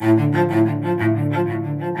Stick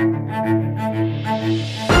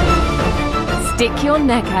Your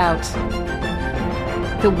Neck Out,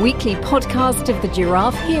 the weekly podcast of the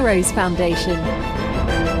Giraffe Heroes Foundation.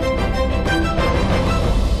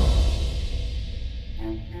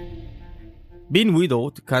 Being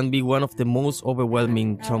widowed can be one of the most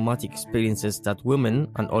overwhelming traumatic experiences that women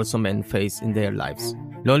and also men face in their lives.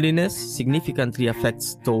 Loneliness significantly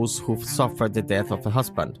affects those who've suffered the death of a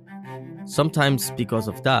husband. Sometimes because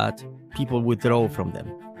of that, people withdraw from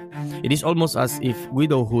them. It is almost as if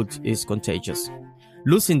widowhood is contagious.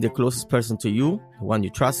 Losing the closest person to you, the one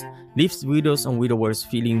you trust, leaves widows and widowers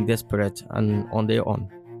feeling desperate and on their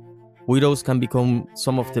own. Widows can become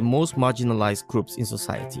some of the most marginalized groups in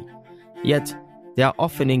society. Yet, they are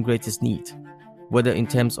often in greatest need, whether in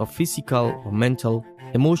terms of physical or mental,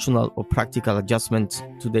 emotional or practical adjustment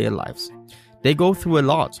to their lives. They go through a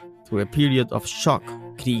lot, through a period of shock,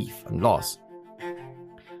 grief and loss.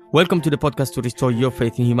 Welcome to the podcast to restore your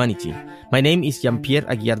faith in humanity. My name is Jean-Pierre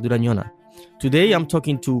Aguiar Durañona. Today I'm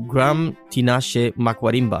talking to Graham Tinashe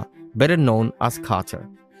Makwarimba, better known as Carter.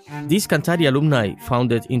 This Cantari alumni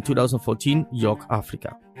founded in 2014 York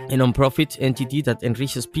Africa, a non-profit entity that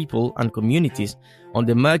enriches people and communities on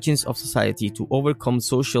the margins of society to overcome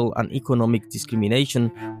social and economic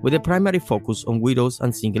discrimination with a primary focus on widows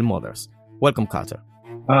and single mothers. Welcome, Carter.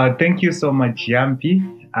 Thank you so much,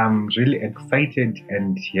 Yampi. I'm really excited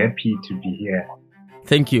and happy to be here.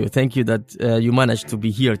 Thank you that you managed to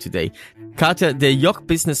be here today. Carter, the York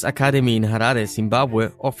Business Academy in Harare,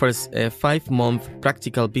 Zimbabwe offers a 5-month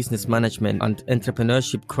practical business management and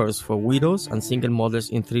entrepreneurship course for widows and single mothers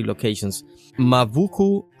in 3 locations,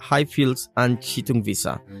 Mavuku, Highfields and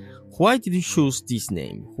Chitungvisa. Why did you choose this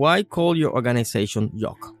name? Why call your organization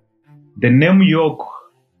York? The name York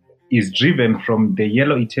is driven from the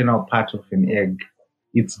yellow eternal part of an egg.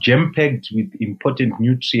 It's gem-packed with important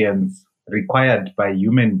nutrients required by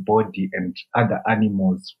human body and other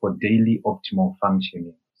animals for daily optimal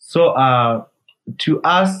functioning. So to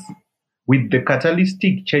us, with the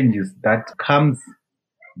catalytic changes that comes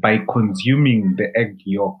by consuming the egg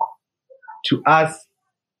yolk, to us,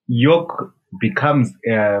 yolk becomes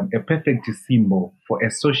a perfect symbol for a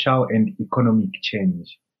social and economic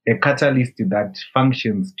change, a catalyst that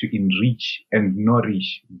functions to enrich and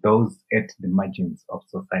nourish those at the margins of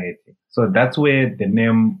society. So that's where the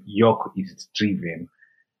name York is driven.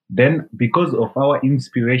 Then, because of our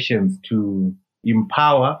inspirations to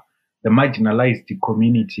empower the marginalized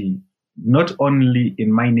community, not only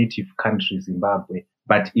in my native country, Zimbabwe,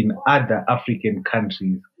 but in other African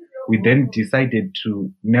countries, we then decided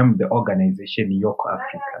to name the organization York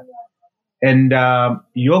Africa. And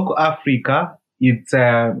York Africa, it's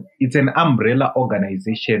an umbrella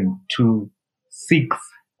organization to 6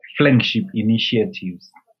 flagship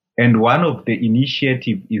initiatives. And one of the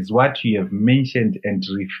initiatives is what you have mentioned and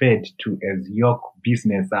referred to as York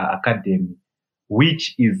Business Academy,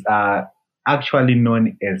 which is actually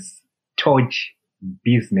known as Torch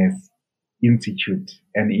Business Institute,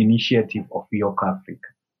 an initiative of York Africa.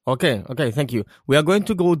 Okay, thank you. We are going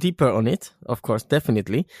to go deeper on it, of course,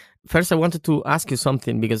 definitely. First, I wanted to ask you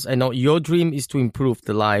something because I know your dream is to improve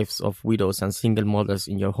the lives of widows and single mothers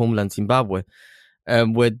in your homeland, Zimbabwe,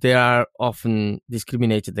 where they are often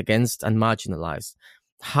discriminated against and marginalized.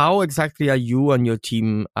 How exactly are you and your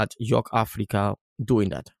team at York Africa doing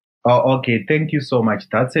that? Oh, okay, thank you so much.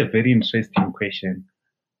 That's a very interesting question.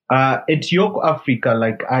 At York Africa,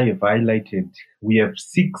 like I have highlighted, we have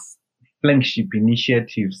 6 flagship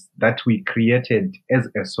initiatives that we created as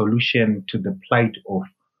a solution to the plight of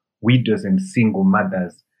widows and single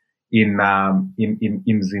mothers in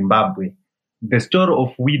Zimbabwe. The story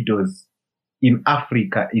of widows in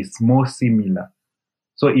Africa is more similar.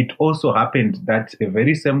 So it also happened that the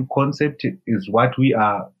very same concept is what we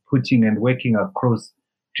are putting and working across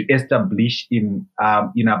to establish in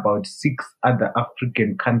about 6 other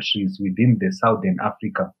African countries within the Southern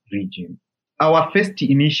Africa region. Our first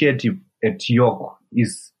initiative at York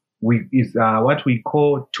is what we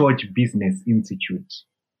call Torch Business Institute.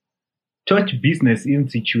 Torch Business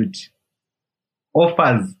Institute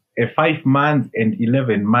offers a 5-month and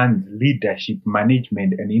 11-month leadership,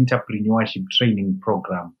 management, and entrepreneurship training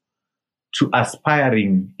program to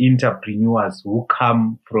aspiring entrepreneurs who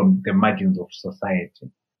come from the margins of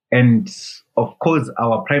society. And of course,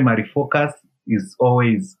 our primary focus is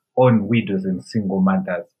always on widows and single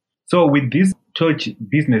mothers. So with this Torch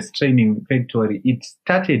Business Training Factory, it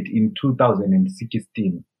started in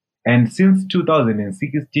 2016. And since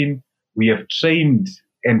 2016, we have trained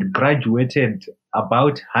and graduated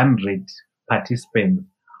about 100 participants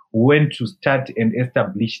who went to start and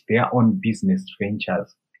establish their own business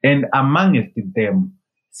ventures. And amongst them,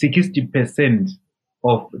 60%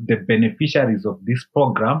 of the beneficiaries of this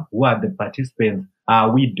program, who are the participants,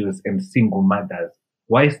 are widows and single mothers.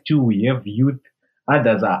 While still we have youth,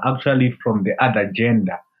 others are actually from the other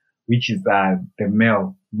gender, which is the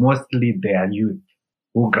male. Mostly they are youth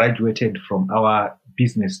who graduated from our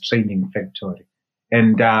business training factory.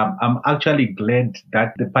 And I'm actually glad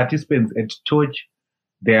that the participants at Torch,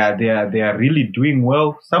 they are really doing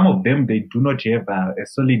well. Some of them, they do not have a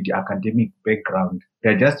solid academic background.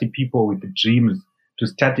 They're just people with dreams to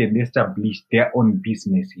start and establish their own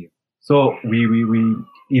businesses. So we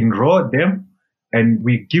enroll them and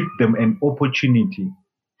we give them an opportunity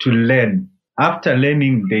to learn. After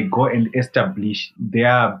learning, they go and establish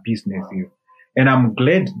their businesses. And I'm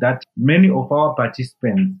glad that many of our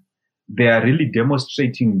participants, they are really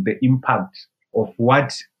demonstrating the impact of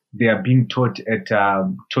what they are being taught at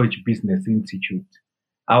Torch Business Institute.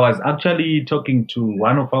 I was actually talking to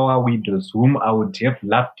one of our widows whom I would have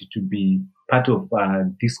loved to be part of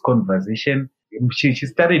this conversation. She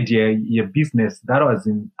started a business that was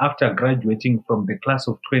after graduating from the class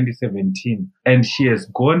of 2017. And she has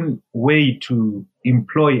gone way to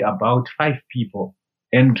employ about 5 people.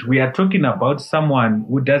 And we are talking about someone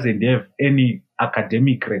who doesn't have any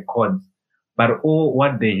academic records, but all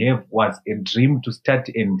what they have was a dream to start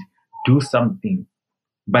and do something.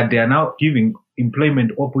 But they are now giving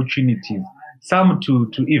employment opportunities, some to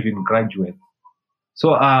even graduate.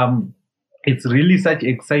 So it's really such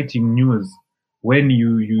exciting news when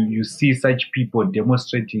you see such people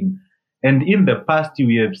demonstrating. And in the past,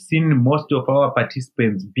 we have seen most of our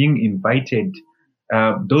participants being invited,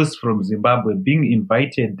 those from Zimbabwe being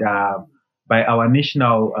invited by our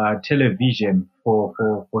national television for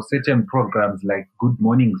certain programs like Good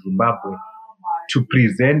Morning Zimbabwe to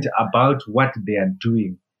present about what they are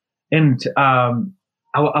doing. And I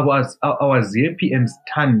was happy and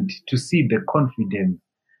stunned to see the confidence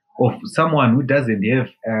of someone who doesn't have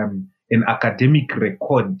an academic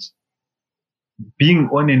record being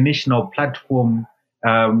on a national platform,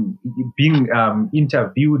 being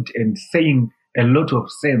interviewed and saying a lot of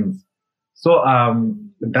sense. So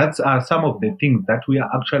that's some of the things that we are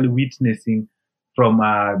actually witnessing from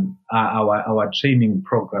our training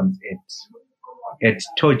programs at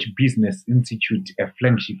Torch Business Institute, a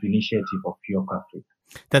flagship initiative of York Africa.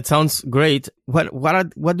 That sounds great.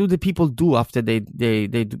 What do the people do after they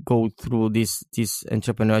go through this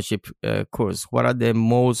entrepreneurship course? What are the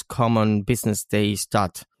most common business they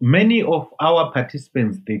start? Many of our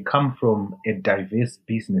participants, they come from a diverse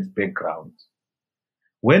business background.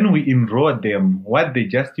 When we enroll them, what they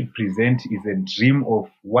just present is a dream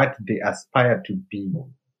of what they aspire to be,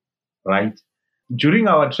 right? During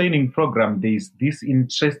our training program, there is this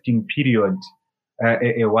interesting period,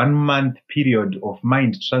 a 1-month period of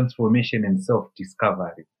mind transformation and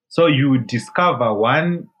self-discovery. So you discover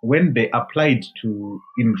when they applied to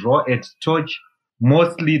enroll at Torch,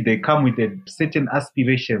 mostly they come with a certain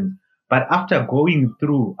aspiration. But after going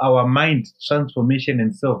through our mind transformation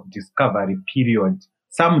and self-discovery period,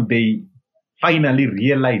 some they finally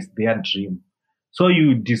realize their dream. So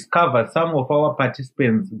you discover some of our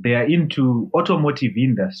participants, they are into automotive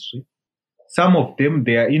industry. Some of them,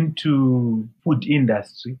 they are into food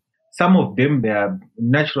industry. Some of them, they are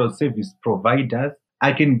natural service providers.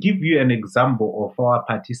 I can give you an example of our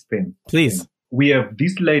participants. Please. We have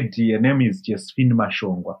this lady, her name is Josephine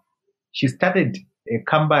Mashongwa. She started a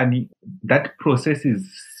company that processes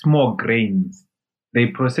small grains. They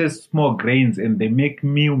process small grains and they make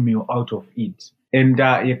meal out of it. And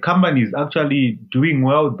a company is actually doing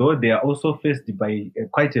well, though they are also faced by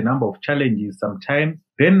quite a number of challenges sometimes.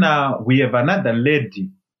 Then we have another lady.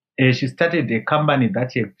 She started a company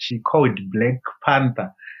that she called Black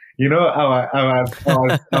Panther. You know, I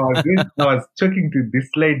was talking to this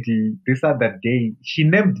lady this other day. She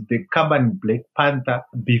named the company Black Panther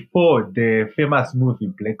before the famous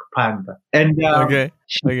movie Black Panther. And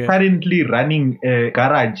she's currently running a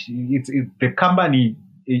garage. It's the company.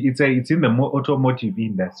 It's in the automotive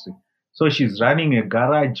industry. So she's running a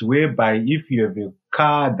garage whereby if you have a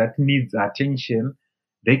car that needs attention,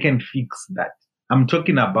 they can fix that. I'm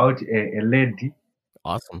talking about a lady.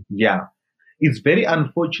 Awesome. Yeah. It's very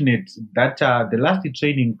unfortunate that the last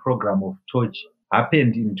training program of Torch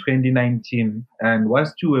happened in 2019, and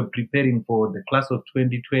whilst we were preparing for the class of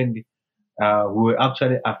 2020, we were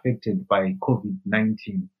actually affected by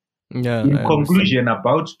COVID-19. Yeah. In conclusion,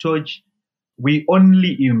 about Torch, we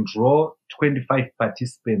only enroll 25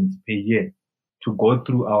 participants per year to go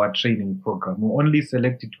through our training program. We only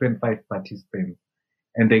selected 25 participants,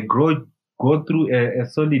 and they go through a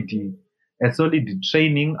solid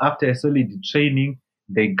training. After a solid training,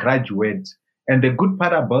 they graduate. And the good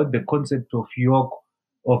part about the concept of York,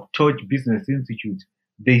 of Torch Business Institute,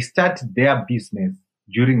 they start their business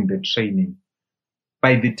during the training.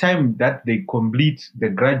 By the time that they complete the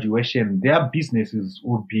graduation, their businesses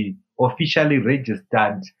will be officially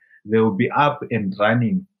registered. They will be up and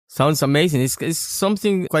running. Sounds amazing. It's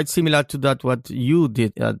something quite similar to that what you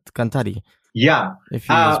did at Cantari. Yeah. A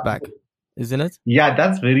few years back, isn't it? Yeah,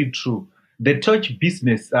 that's very true. The Torch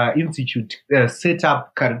Business Institute set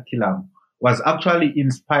up curriculum was actually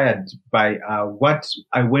inspired by what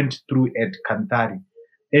I went through at Cantari.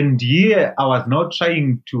 And here I was now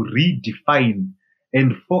trying to redefine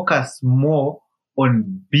and focus more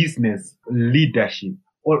on business leadership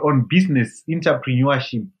or on business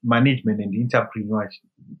entrepreneurship management and entrepreneurship,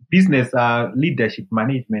 business leadership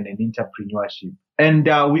management and entrepreneurship. And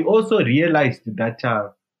we also realized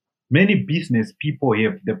that many business people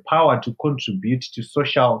have the power to contribute to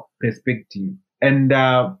social perspective. And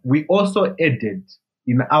we also added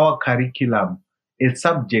in our curriculum a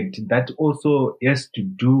subject that also has to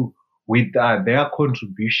do with their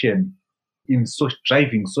contribution in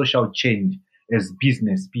driving social change as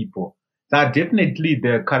business people. That definitely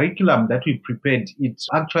the curriculum that we prepared, it's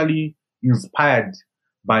actually inspired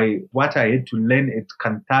by what I had to learn at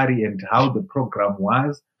Cantari and how the program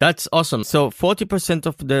was. That's awesome. So 40%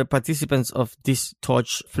 of the participants of this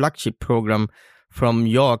Torch flagship program from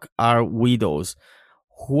York are widows.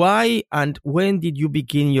 Why and when did you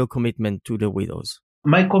begin your commitment to the widows?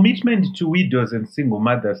 My commitment to widows and single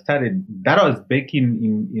mothers started, that was back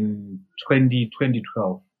in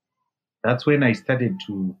 2012. That's when I started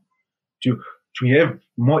to have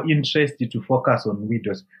more interest to focus on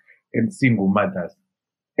widows and single mothers.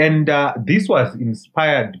 And this was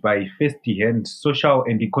inspired by first-hand social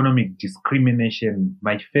and economic discrimination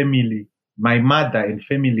my mother and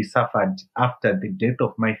family suffered after the death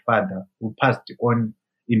of my father, who passed on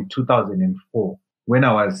in 2004 when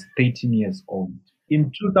I was 13 years old.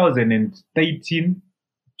 In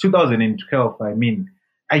 2012,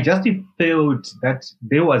 I just felt that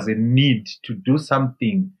there was a need to do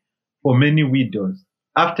something for many widows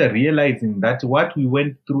after realizing that what we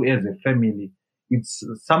went through as a family, it's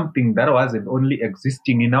something that wasn't only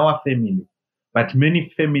existing in our family, but many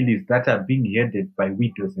families that are being headed by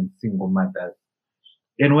widows and single mothers.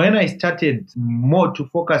 And when I started to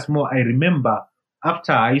focus more, I remember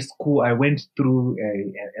after high school, I went through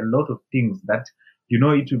a lot of things that,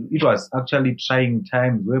 it was actually trying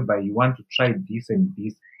times whereby you want to try this and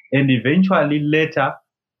this. And eventually later,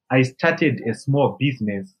 I started a small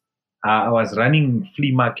business. I was running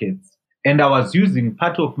flea markets, and I was using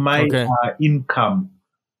part of my income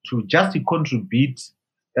to just contribute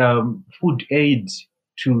food aid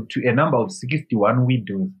to a number of 61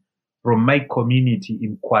 widows from my community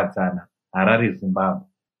in Kwazana, Harare, Zimbabwe.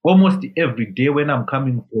 Almost every day when I'm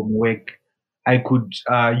coming from work, I could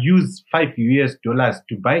use $5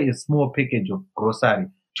 to buy a small package of grocery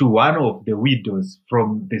to one of the widows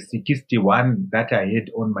from the 61 that I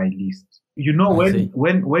had on my list.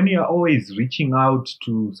 When you're always reaching out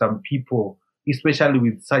to some people, especially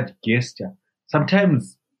with such gesture,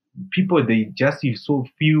 sometimes people, they just so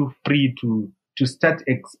feel free to start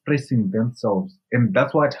expressing themselves. And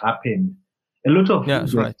that's what happened. A lot of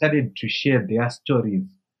people started to share their stories.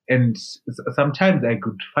 And sometimes I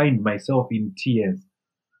could find myself in tears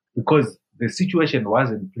because the situation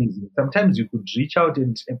wasn't pleasing. Sometimes you could reach out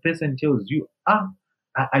and a person tells you,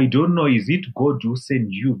 I don't know, is it God who sent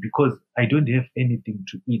you? Because I don't have anything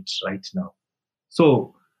to eat right now.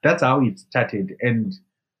 So that's how it started. And,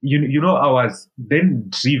 I was then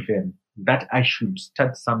driven that I should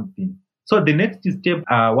start something. So the next step,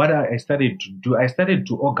 what I started to do, I started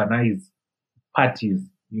to organize parties,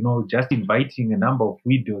 just inviting a number of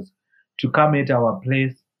widows to come at our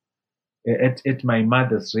place, at my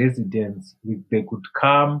mother's residence. They could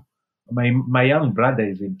come. My young brother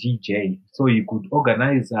is a DJ, so he could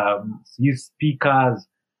organize his speakers,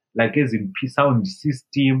 like as in sound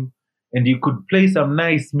system, and he could play some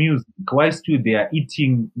nice music whilst they are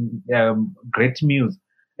eating great meals.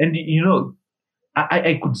 And,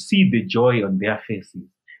 I could see the joy on their faces.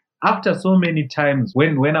 After so many times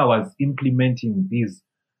when I was implementing these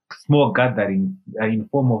small gatherings in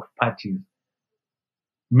form of parties,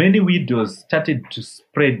 many widows started to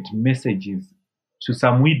spread messages to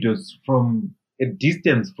some widows from a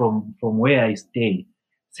distance from where I stay,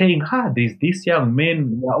 saying, there's this young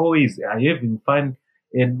man, we are always having fun,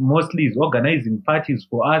 and mostly is organizing parties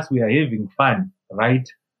for us, we are having fun, right?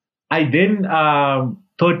 I then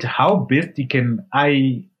thought, how best can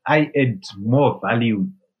I add more value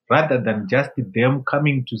rather than just them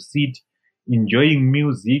coming to sit, enjoying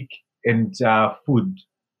music and food.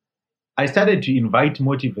 I started to invite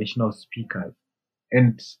motivational speakers.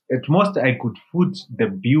 And at most, I could foot the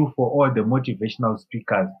bill for all the motivational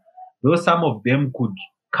speakers, though some of them could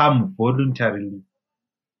come voluntarily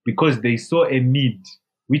because they saw a need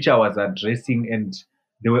which I was addressing, and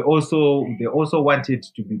they also wanted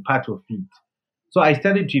to be part of it. So I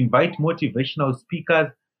started to invite motivational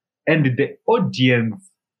speakers, and the audience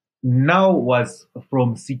now was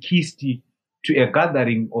from 60 to a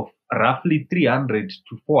gathering of roughly 300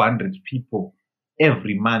 to 400 people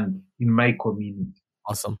every month in my community.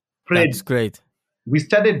 Awesome. Spread, That's great. we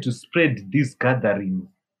started to spread these gatherings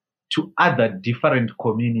to other different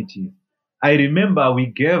communities. I remember we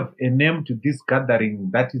gave a name to this gathering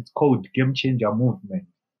that is called Game Changer Movement.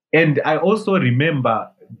 And I also remember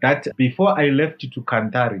that before I left to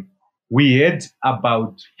Kantari, we had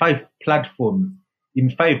about 5 platforms in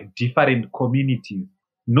 5 different communities.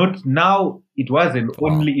 Not now, it wasn't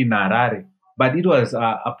only in Harare, but it was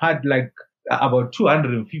apart like about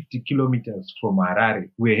 250 kilometers from Harare.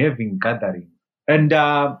 We're having gatherings. And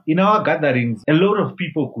in our gatherings, a lot of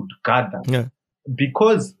people could gather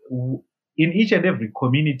because in each and every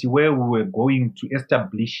community where we were going to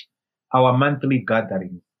establish our monthly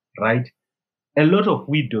gatherings, right? A lot of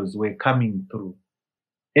widows were coming through.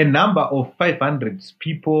 A number of 500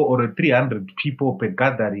 people or 300 people per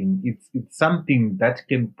gathering, it's something that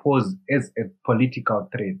can pose as a political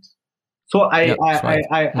threat. So I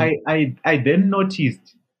then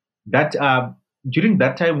noticed that during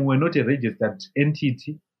that time we were not a registered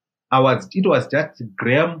entity. It was just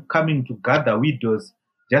Graham coming to gather widows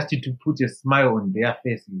just to put a smile on their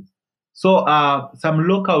faces. So some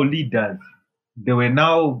local leaders, they were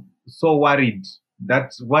now so worried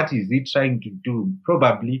that what is he trying to do?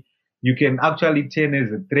 Probably you can actually turn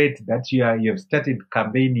as a threat that you have started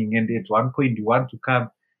campaigning, and at one point you want to come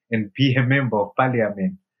and be a member of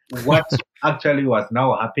parliament. What actually was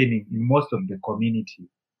now happening in most of the community.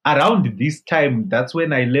 Around this time, that's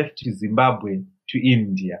when I left Zimbabwe to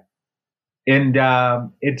India. And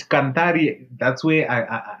at Kantari, that's where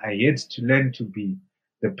I had to learn to be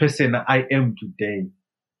the person I am today.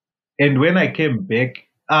 And when I came back,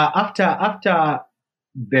 after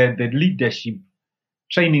the leadership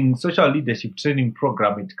training, social leadership training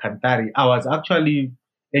program at Kantari, I was actually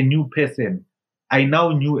a new person. I now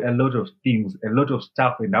knew a lot of things, a lot of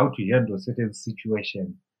stuff, and how to handle certain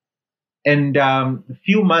situations. And a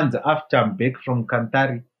few months after I'm back from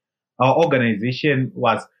Kantari, our organization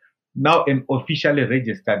was now an officially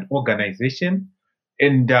registered organization.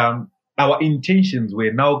 And our intentions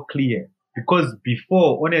were now clear. Because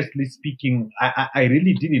before, honestly speaking, I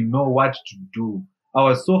really didn't know what to do. I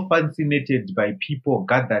was so fascinated by people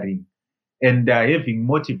gathering and having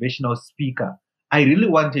motivational speaker. I really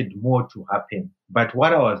wanted more to happen, but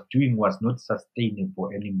what I was doing was not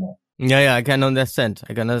sustainable anymore. Yeah, I can understand.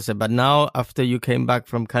 But now, after you came back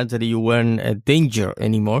from Kantari, you weren't a danger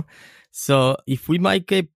anymore. So if we might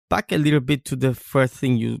get back a little bit to the first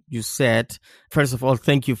thing you said. First of all,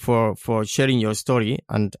 thank you for sharing your story,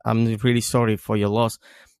 and I'm really sorry for your loss.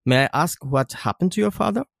 May I ask what happened to your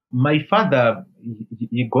father? My father,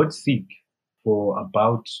 he got sick for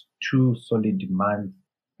about 2 solid months.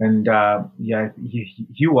 And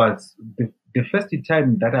he was the first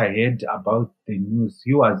time that I heard about the news.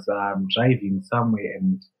 He was driving somewhere,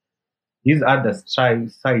 and his other side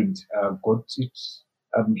got it.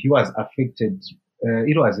 He was affected.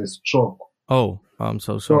 It was a stroke. Oh, I'm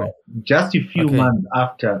so sorry. So just a few months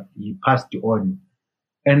after, he passed on.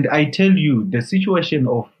 And I tell you, the situation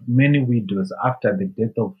of many widows after the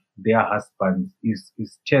death of their husbands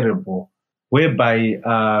is terrible, whereby,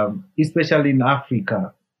 especially in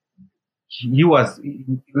Africa, he was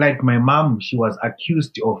like my mom. She was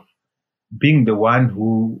accused of being the one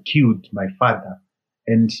who killed my father.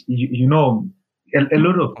 And, a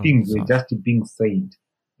lot of things were just being said.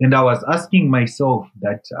 And I was asking myself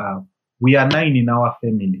that we are 9 in our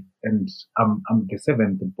family, and I'm the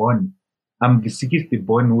 7th born. I'm the 6th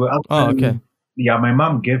born. My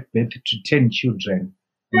mom gave birth to 10 children.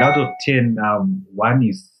 And out of 10,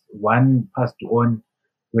 one passed on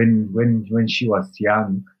when she was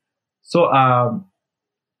young. So I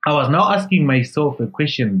was now asking myself a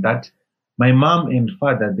question that my mom and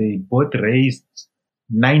father, they both raised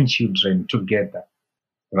 9 children together,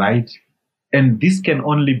 right? And this can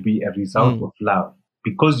only be a result of love,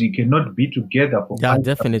 because you cannot be together for quite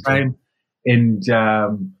some time and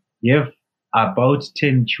you have about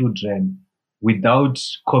 10 children without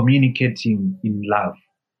communicating in love.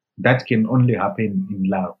 That can only happen in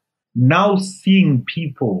love. Now seeing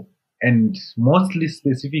people, and mostly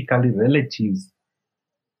specifically relatives,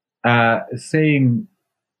 saying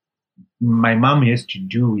my mom has to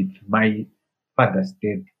do with my father's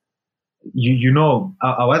death,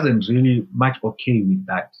 I wasn't really much okay with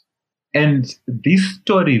that. And this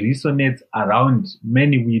story resonates around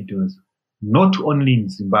many widows, not only in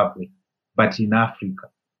Zimbabwe, but in Africa.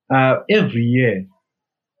 Every year,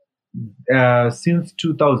 since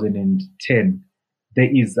 2010, there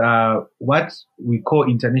is what we call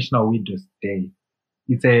International Widows Day.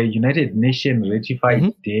 It's a United Nations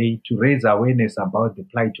ratified day to raise awareness about the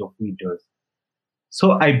plight of widows.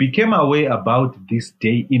 So I became aware about this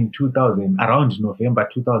day in around November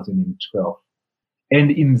 2012.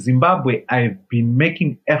 And in Zimbabwe, I've been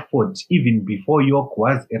making efforts even before York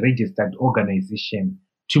was a registered organization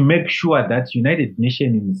to make sure that United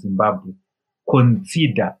Nations in Zimbabwe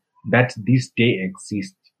consider that this day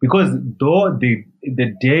exists. Because though the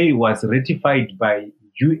day was ratified by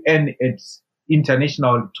UN at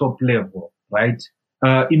international top level, right?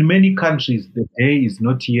 In many countries, the day is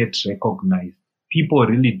not yet recognized. People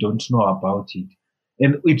really don't know about it.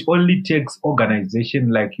 And it only takes organizations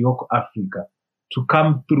like York Africa to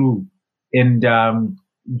come through and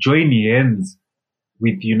join hands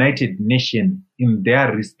with United Nations in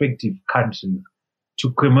their respective countries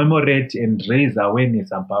to commemorate and raise awareness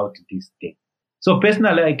about this day. So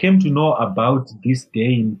personally, I came to know about this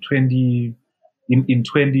day in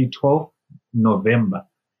 2012, November.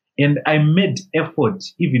 And I made effort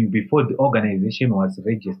even before the organization was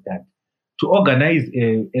registered to organize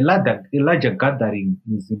a larger gathering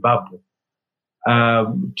in Zimbabwe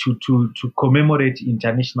to commemorate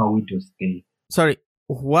International Widows Day. Sorry,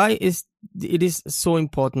 why is it is so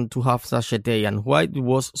important to have such a day, and why it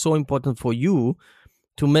was so important for you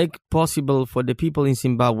to make possible for the people in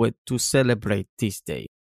Zimbabwe to celebrate this day?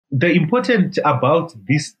 The important about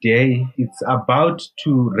this day, it's about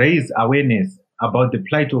to raise awareness about the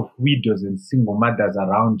plight of widows and single mothers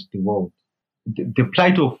around the world. The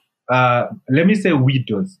plight of, let me say,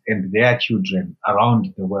 widows and their children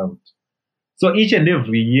around the world. So each and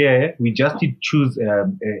every year, we just choose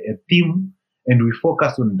a theme and we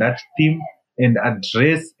focus on that theme and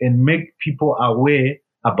address and make people aware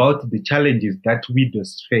about the challenges that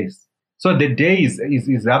widows face. So the day is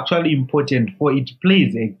actually important, for it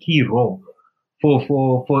plays a key role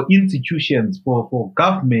for institutions, for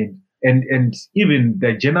government, and even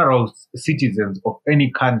the general citizens of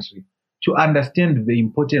any country to understand the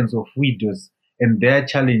importance of widows and their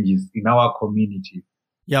challenges in our community.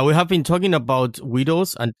 Yeah, we have been talking about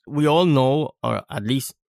widows, and we all know, or at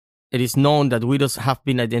least it is known, that widows have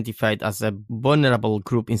been identified as a vulnerable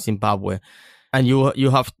group in Zimbabwe. And you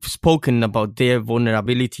have spoken about their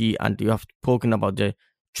vulnerability, and you have spoken about the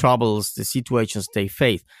troubles, the situations they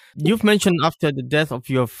face. You've mentioned after the death of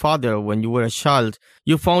your father when you were a child,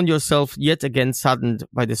 you found yourself yet again saddened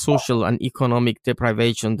by the social and economic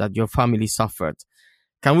deprivation that your family suffered.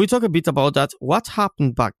 Can we talk a bit about that? What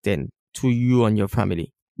happened back then to you and your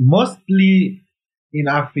family? Mostly in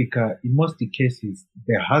Africa, in most cases,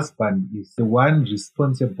 the husband is the one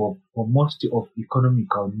responsible for most of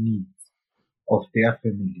economical needs of their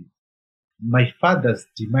family. My father's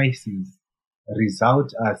demises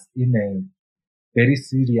result us in a very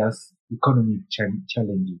serious economic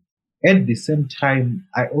challenges. At the same time,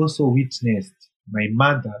 I also witnessed my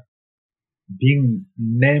mother being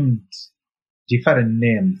named different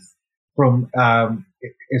names from a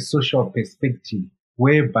social perspective,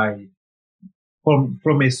 whereby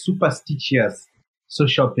from a superstitious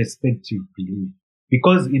social perspective belief.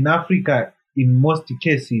 Because in Africa, in most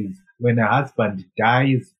cases, when a husband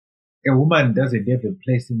dies, a woman doesn't have a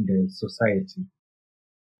place in the society,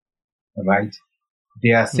 right? They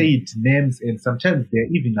are said names, and sometimes they're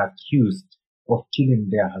even accused of killing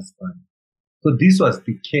their husband. So this was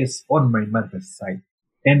the case on my mother's side.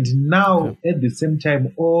 And now, at the same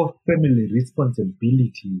time, all family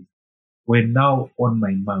responsibilities were now on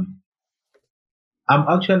my mom. I'm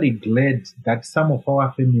actually glad that some of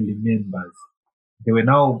our family members, they were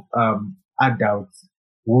now adults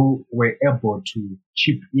who were able to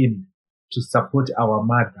chip in to support our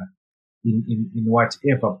mother in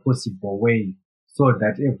whatever possible way so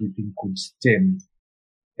that everything could stand.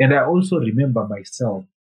 And I also remember myself,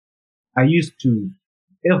 I used to,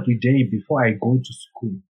 every day before I go to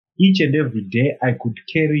school, each and every day I could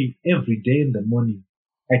carry, every day in the morning,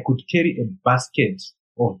 I could carry a basket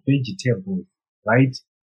of vegetables, right?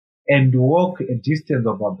 And walk a distance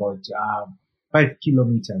of about 5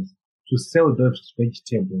 kilometers to sell those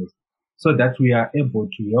vegetables so that we are able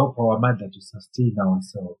to help our mother to sustain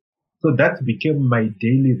ourselves. So that became my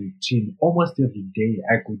daily routine. Almost every day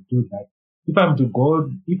I could do that. If I'm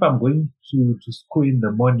going to school in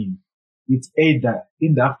the morning, it's either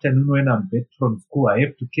in the afternoon when I'm back from school, I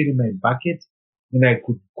have to carry my bucket and I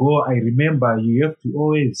could go. I remember you have to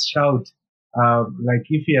always shout, Like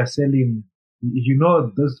if you are selling,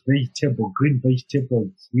 those green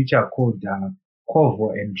vegetables, which are called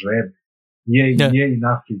kovo and rep Yeah. here in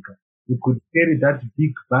Africa. You could carry that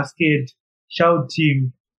big basket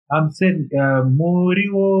shouting, I'm saying,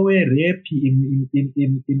 Muriwo rep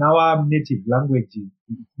in our native languages.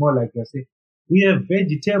 It's more like I say, we have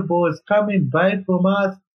vegetables, come and buy from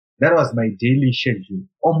us. That was my daily schedule,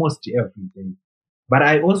 almost every day. But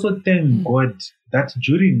I also thank God that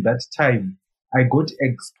during that time, I got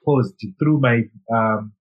exposed through my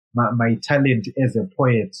talent as a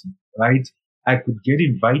poet, right? I could get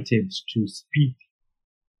invited to speak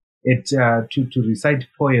to recite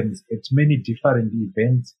poems at many different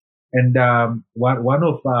events. And one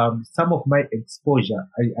of some of my exposure,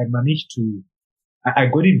 I managed to I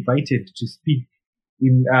got invited to speak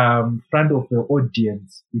in front of the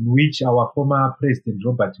audience, in which our former president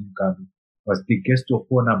Robert Mugabe was the guest of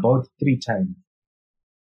honor about 3 times,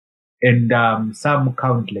 and some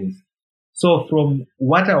countless. So from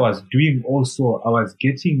what I was doing, also I was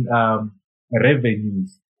getting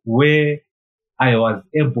revenues where I was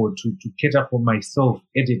able to cater for myself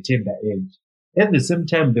at a tender age. At the same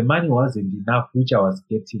time, the money wasn't enough, which I was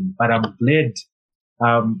getting, but I'm glad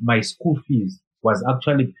my school fees was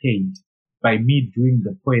actually paid by me doing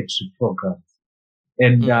the poetry programs.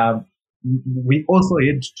 And we also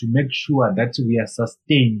had to make sure that we are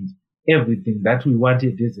sustained everything that we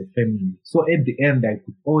wanted as a family. So at the end, I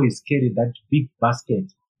could always carry that big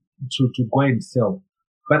basket to go and sell.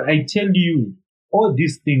 But I tell you, all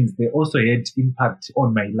these things, they also had impact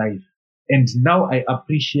on my life. And now I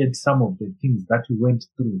appreciate some of the things that we went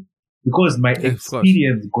through, because my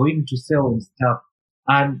experience going to sell and stuff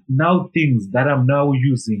are now things that I'm now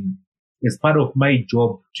using as part of my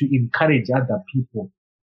job to encourage other people.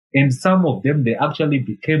 And some of them, they actually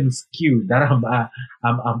became skills that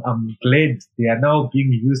I'm glad they are now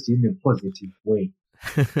being used in a positive way.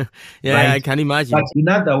 Yeah, right? I can imagine. But in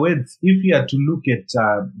other words, if you are to look at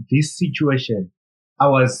this situation, I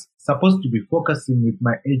was supposed to be focusing with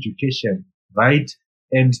my education, right?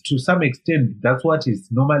 And to some extent, that's what is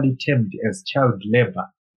normally termed as child labor,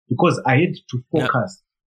 because I had to focus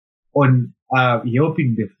on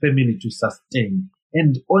helping the family to sustain.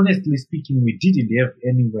 And honestly speaking, we didn't have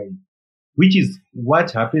any way, which is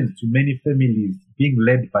what happens to many families being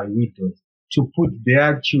led by widows, to put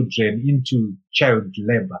their children into child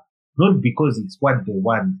labor, not because it's what they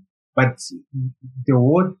want, but the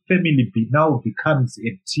whole family now becomes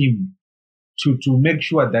a team to make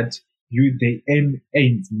sure that they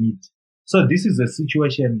ends meet. So this is a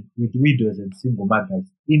situation with widows and single mothers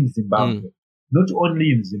in Zimbabwe. Not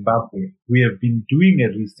only in Zimbabwe, we have been doing a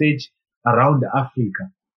research around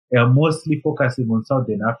Africa, mostly focusing on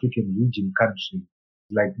Southern African region countries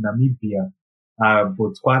like Namibia,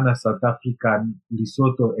 Botswana, South Africa,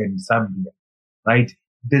 Lesotho, and Zambia, right?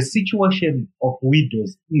 The situation of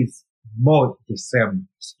widows is more the same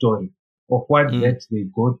story of what that they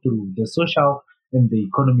go through, the social and the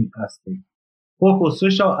economic aspect. For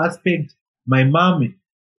social aspect, my mom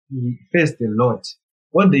faced a lot.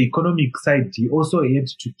 On the economic side, he also had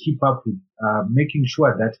to keep up with making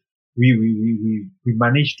sure that we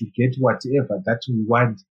manage to get whatever that we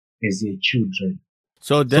want as a children.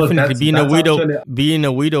 So definitely being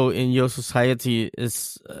a widow in your society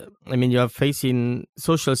is, you are facing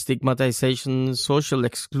social stigmatization, social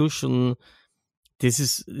exclusion. This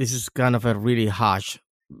is kind of a really harsh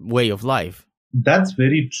way of life. That's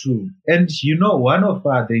very true. And one of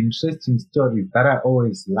the interesting stories that I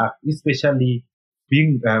always laugh, especially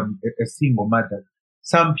being a single mother.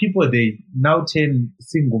 Some people, they now turn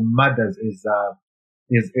single mothers as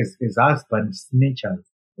husband snatchers,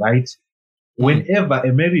 right? Whenever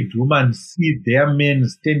a married woman sees their men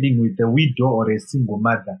standing with a widow or a single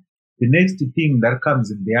mother, the next thing that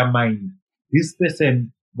comes in their mind, this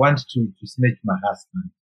person wants to snatch my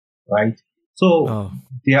husband, right? So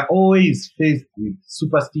they are always faced with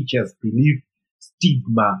superstitious belief,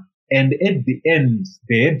 stigma, and at the end,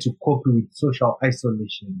 they had to cope with social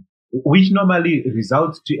isolation, which normally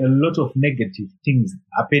results to a lot of negative things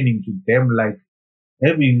happening to them, like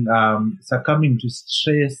having succumbing to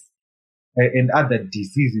stress and other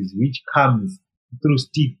diseases, which comes through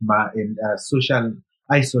stigma and social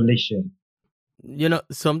isolation.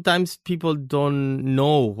 Sometimes people don't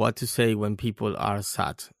know what to say when people are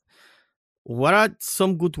sad. What are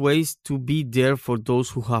some good ways to be there for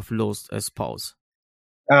those who have lost a spouse?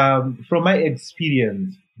 From my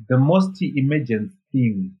experience, the most emergent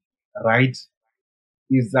thing, right,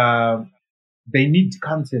 is they need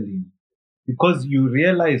counseling, because you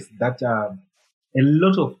realize that a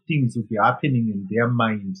lot of things will be happening in their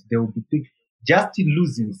mind. They will be just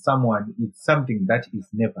losing someone is something that is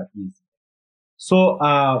never easy.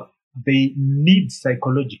 So they need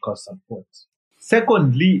psychological support.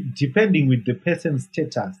 Secondly, depending with the person's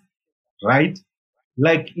status, right?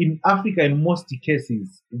 Like in Africa, in most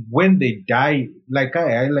cases, when they die, like I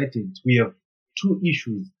highlighted, we have two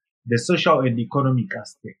issues, the social and economic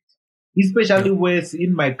aspect. Especially where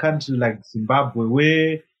in my country like Zimbabwe,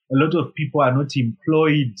 where a lot of people are not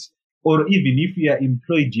employed, or even if you are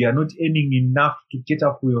employed, you are not earning enough to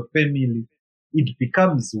cater for your family. It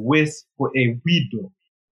becomes worse for a widow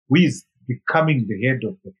who is becoming the head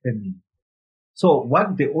of the family. So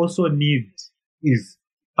what they also need is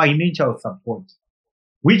financial support,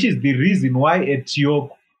 which is the reason why at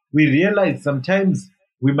York we realize sometimes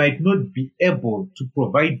we might not be able to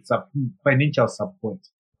provide financial support.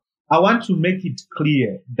 I want to make it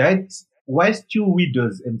clear that while still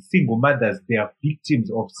widows and single mothers, they are victims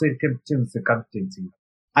of certain circumstances.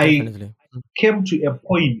 Definitely. I came to a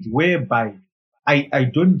point whereby I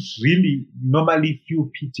don't really normally feel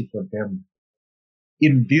pity for them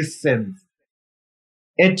in this sense.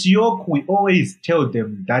 At York, we always tell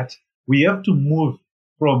them that we have to move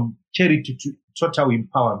from charity to total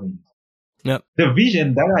empowerment. Yep. The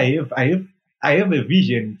vision that I have a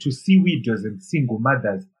vision to see widows and single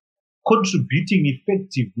mothers contributing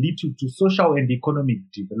effectively to social and economic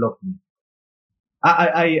development.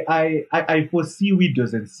 I foresee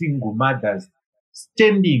widows and single mothers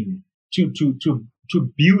standing to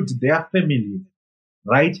build their families,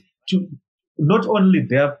 right? To not only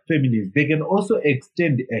their families, they can also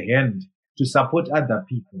extend a hand to support other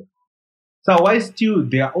people. So while still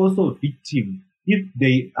they are also victims, if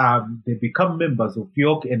they become members of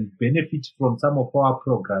York and benefit from some of our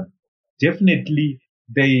programs, definitely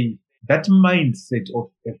that mindset of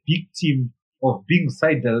a victim of being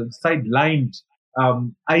sidelined,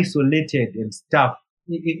 isolated and stuff,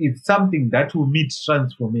 it's something that will meet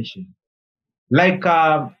transformation. Like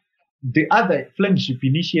the other flagship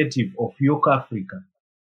initiative of York Africa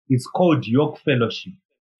is called York Fellowship.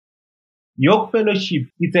 York Fellowship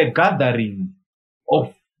is a gathering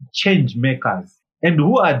of change makers. And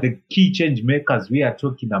who are the key change makers we are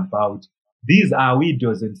talking about? These are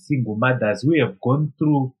widows and single mothers who have gone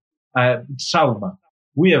through trauma.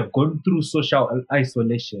 We have gone through social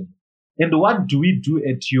isolation. And what do we do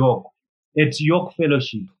at York? At York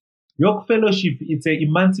Fellowship? York Fellowship is an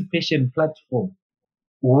emancipation platform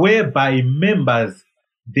whereby members,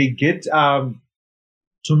 they get to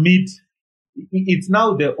meet. It's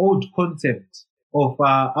now the old concept of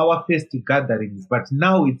our first gatherings, but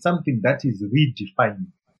now it's something that is redefined,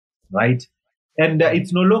 right? And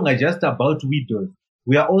it's no longer just about widows.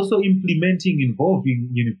 We are also implementing, involving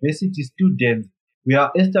university students. We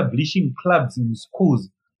are establishing clubs in schools,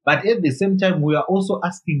 but at the same time, we are also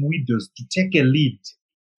asking widows to take a lead,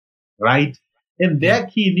 right? And their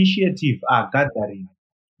key initiative are gathering.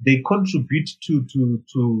 They contribute to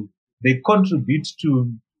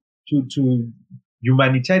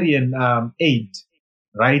humanitarian aid,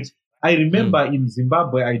 right? I remember in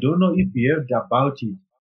Zimbabwe, I don't know if you heard about it.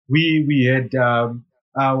 We had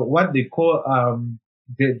what they call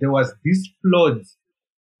there was this floods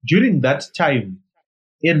during that time.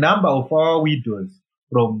 A number of our widows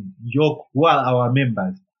from York, who are our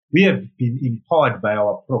members, we have been empowered by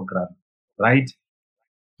our program, right?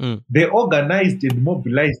 They organized and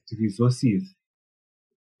mobilized resources,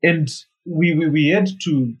 and we had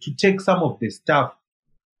to take some of the stuff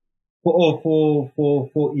for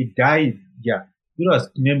Idai. Yeah, it was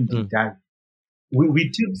named Idai. We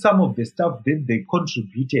took some of the stuff that they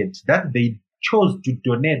contributed, that they chose to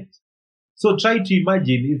donate. So try to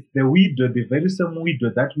imagine if the widow, the very same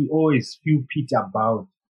widow that we always feel pity about,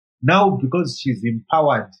 now because she's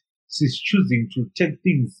empowered, she's choosing to take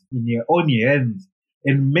things in her own hands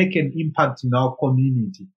and make an impact in our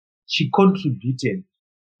community. She contributed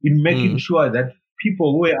in making sure that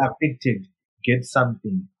people who were affected get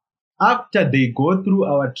something. After they go through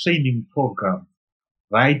our training program,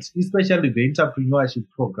 right, especially the entrepreneurship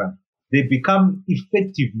program, they become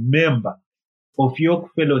effective member of York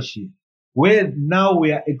Fellowship, where now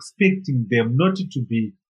we are expecting them not to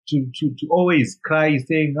be to always cry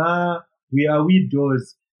saying, we are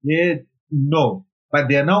widows. Yeah, no. But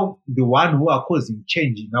they are now the one who are causing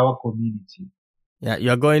change in our community. Yeah,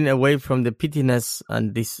 you're going away from the pittiness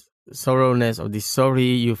and this sorrowness or this sorry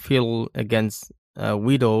you feel against a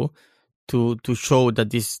widow to show that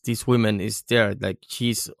this woman is there, like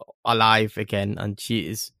she's alive again and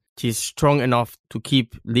she's strong enough to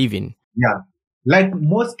keep living. Yeah. Like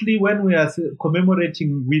mostly when we are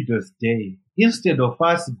commemorating Widows' Day, instead of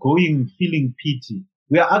us feeling pity,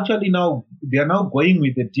 they are now going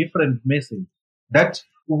with a different message that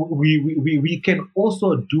we can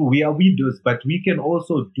also do. We are widows, but we can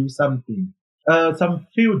also do something. Some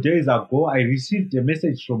few days ago, I received a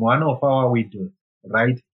message from one of our widows,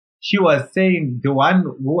 right? She was saying the one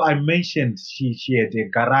who I mentioned, she had a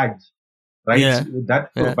garage, right? Yeah.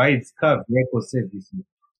 That Yeah. provides car vehicle services.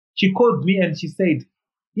 She called me and she said,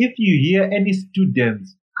 if you hear any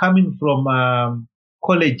students coming from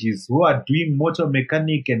colleges who are doing motor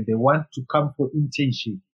mechanic and they want to come for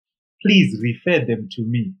internship, please refer them to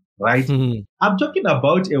me, right? I'm talking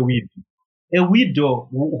about a widow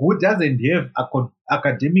who doesn't have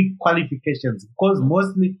academic qualifications, because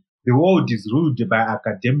mostly the world is ruled by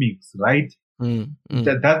academics, right?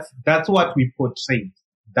 That's what we portray.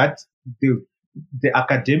 That the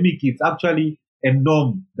academic is actually a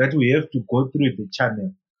norm that we have to go through the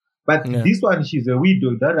channel. But this one, she's a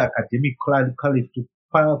widow, that academic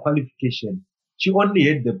qualification. She only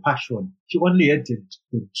had the passion. She only had the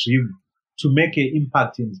dream to make an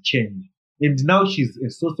impact and change. And now she's a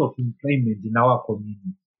source of employment in our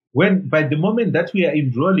community. When, by the moment that we are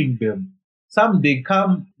enrolling them, some they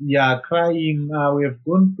come, crying, we have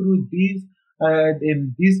gone through this,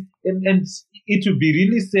 and this, and it would be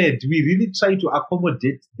really sad. We really try to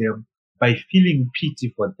accommodate them by feeling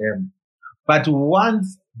pity for them. But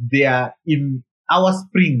once they are in our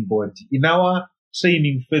springboard, in our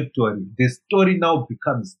training factory, the story now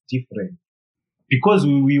becomes different, because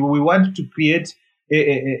we want to create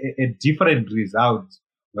a different result,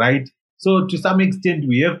 right? So to some extent,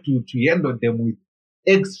 we have to handle them with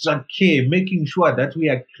extra care, making sure that we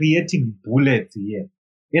are creating bullets here.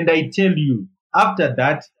 And I tell you, after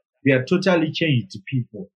that, they are totally changed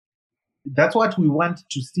people. That's what we want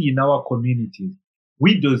to see in our communities.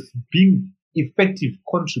 Widows being effective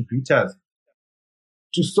contributors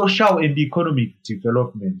to social and economic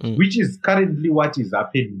development, which is currently what is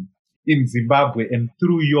happening in Zimbabwe and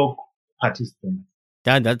through your participants.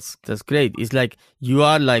 Yeah, that's great. It's like you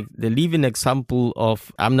are like the living example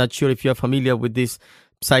of, I'm not sure if you're familiar with this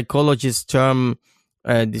psychologist term,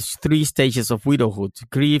 these 3 stages of widowhood: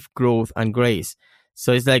 grief, growth, and grace.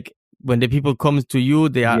 So it's like when the people come to you,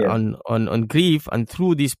 they are on grief, and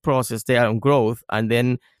through this process, they are on growth. And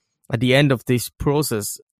then at the end of this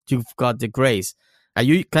process, you've got the grace. Are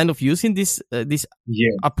you kind of using this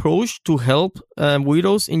approach to help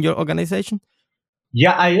widows in your organization?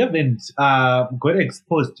 Yeah, I haven't got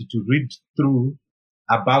exposed to read through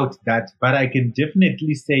about that, but I can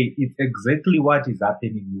definitely say it's exactly what is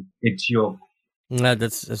happening at York. Yeah,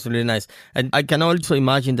 that's really nice. And I can also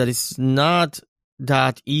imagine that it's not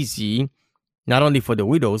that easy, not only for the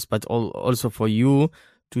widows, but also for you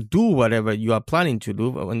to do whatever you are planning to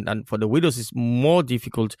do. And for the widows, it's more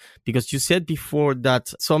difficult, because you said before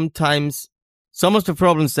that sometimes some of the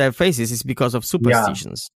problems they faces is because of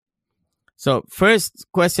superstitions. Yeah. So first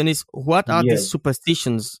question is, what are the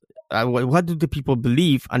superstitions? What do the people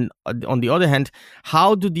believe? And on the other hand,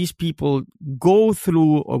 how do these people go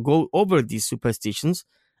through or go over these superstitions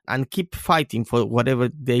and keep fighting for whatever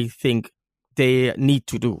they think they need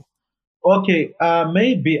to do? Okay,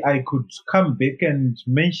 maybe I could come back and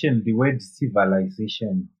mention the word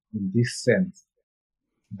civilization in this sense.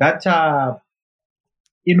 That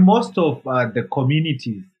in most of the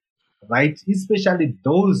communities, right, especially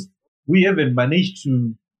those we haven't managed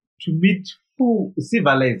to meet full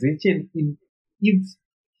civilization in its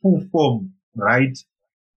full form, right?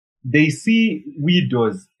 They see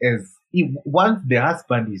widows as, if once the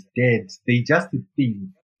husband is dead, they just think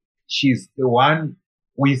she's the one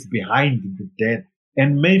who is behind the death.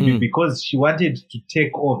 And maybe because she wanted to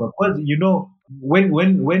take over. Because, you know,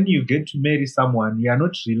 when you get to marry someone, you are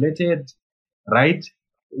not related, right?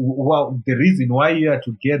 Well, the reason why you are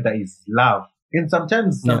together is love. And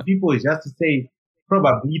sometimes some people just say,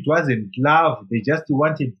 probably it wasn't love. They just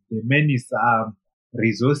wanted the many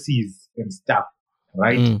resources and stuff,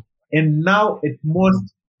 right? And now at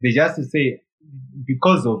most, they just say,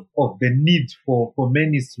 because of the need for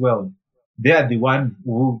many's wealth, they are the one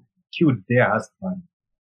who killed their husband,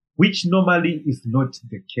 which normally is not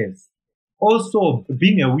the case. Also,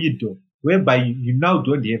 being a widow, whereby you now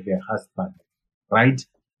don't have a husband, right?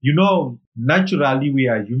 You know, naturally we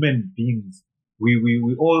are human beings.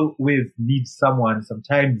 We always need someone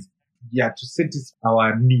sometimes, to satisfy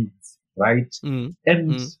our needs, right?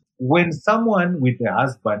 And when someone with a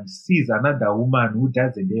husband sees another woman who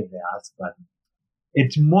doesn't have a husband,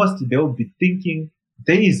 at most they'll be thinking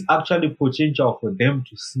there is actually potential for them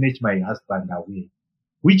to snatch my husband away,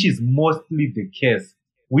 which is mostly the case,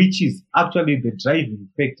 which is actually the driving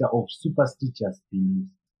factor of superstitious beliefs.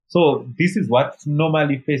 So this is what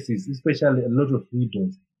normally faces, especially a lot of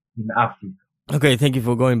widows in Africa. Okay, thank you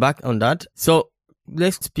for going back on that. So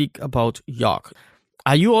let's speak about York.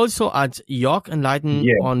 Are you also at York Enlighten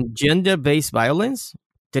on gender-based violence?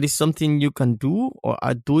 there is something you can do or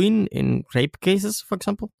are doing in rape cases, for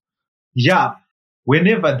example? Yeah.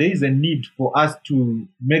 Whenever there is a need for us to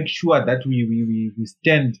make sure that we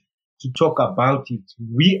stand to talk about it,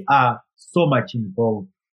 we are so much involved.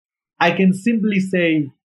 I can simply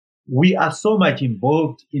say we are so much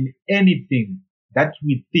involved in anything that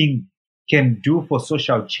we think can do for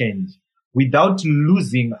social change without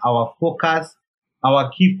losing our focus,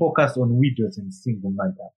 our key focus on widows and single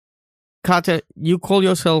mothers. Carter, you call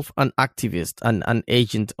yourself an activist and an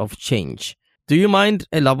agent of change. Do you mind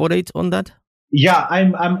elaborate on that? Yeah,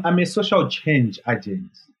 I'm a social change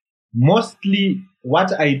agent. Mostly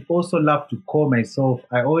what I also love to call myself,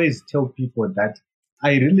 I always tell people that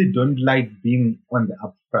I really don't like being on the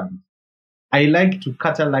upfront. I like to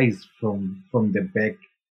catalyze from the back.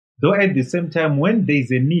 Though at the same time, when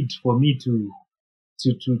there's a need for me to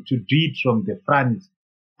do it from the front,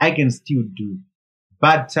 I can still do.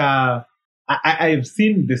 But I've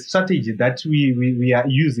seen the strategy that we are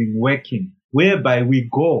using working, whereby we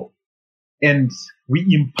go and we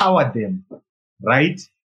empower them, right?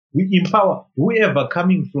 We empower whoever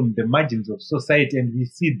coming from the margins of society and we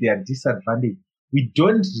see their disadvantage. We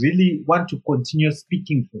don't really want to continue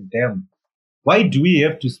speaking for them. Why do we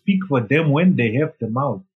have to speak for them when they have the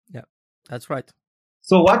mouth? Yeah, that's right.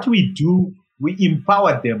 So what we do, we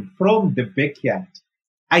empower them from the backyard.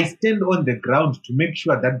 I stand on the ground to make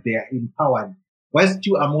sure that they are empowered, whilst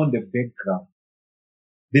you are on the background.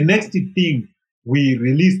 The next thing, we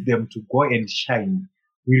release them to go and shine.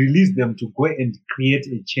 We release them to go and create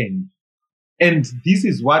a change. And this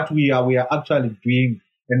is what we are actually doing.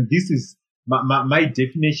 And this is my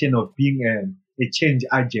definition of being a change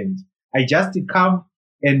agent. I just come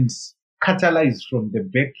and catalyze from the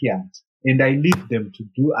backyard and I lead them to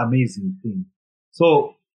do amazing things.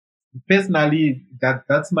 So personally,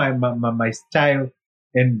 that's my style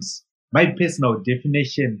and my personal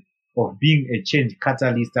definition of being a change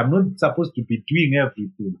catalyst. I'm not supposed to be doing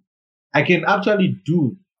everything. I can actually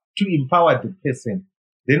do to empower the person.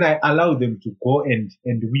 Then I allow them to go and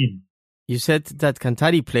win. You said that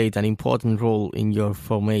Kantari played an important role in your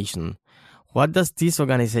formation. What does this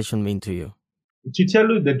organization mean to you? To tell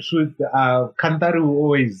you the truth, Kantari will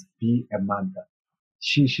always be a mother.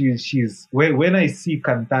 She's when I see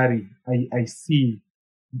Kantari, I see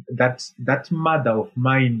that mother of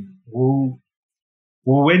mine who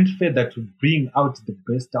went further to bring out the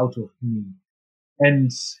best out of me.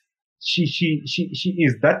 And she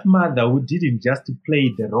is that mother who didn't just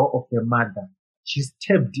play the role of a mother. She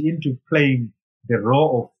stepped into playing the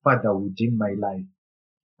role of father within my life.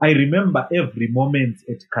 I remember every moment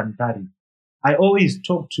at Kantari. I always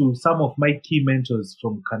talk to some of my key mentors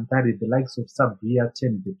from Kantari, the likes of Sabria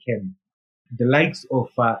Ten Beken, the likes of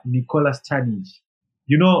Nicola Stanich.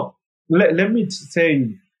 You know, let me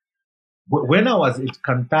say, when I was at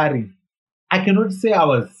Kantari, I cannot say I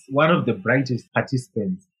was one of the brightest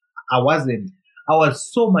participants. I wasn't. I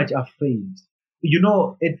was so much afraid. You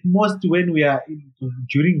know, at most when we are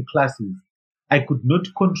during classes, I could not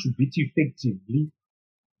contribute effectively.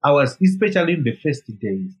 I was, especially in the first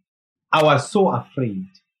days, I was so afraid.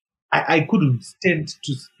 I couldn't stand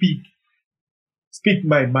to speak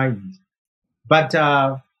my mind. But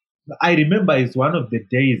I remember it's one of the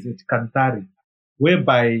days at Kantari,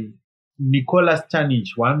 whereby Nicola Stanich,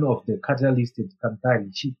 one of the catalysts at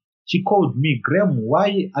Kantari, she called me, Graham,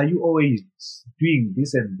 why are you always doing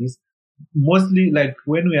this and this? Mostly like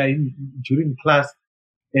when we are during class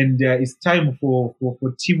and it's time for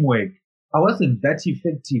teamwork. I wasn't that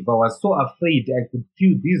effective. I was so afraid. I could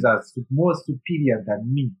feel these are more superior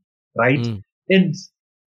than me, right? Mm. And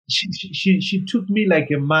she took me like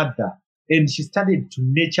a mother and she started to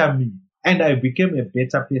nurture me and I became a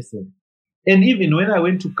better person. And even when I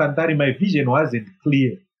went to Kantari, my vision wasn't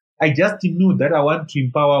clear. I just knew that I want to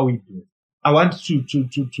empower women. I want to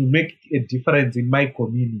make a difference in my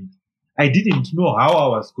community. I didn't know how I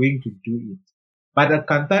was going to do it. But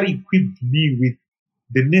Kantari equipped me with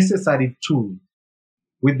the necessary tools,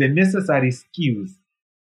 with the necessary skills.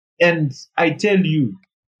 And I tell you,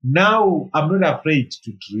 now I'm not afraid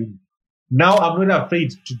to dream. Now I'm not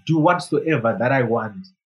afraid to do whatsoever that I want.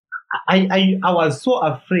 I was so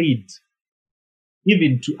afraid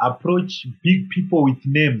even to approach big people with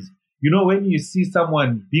names. You know, when you see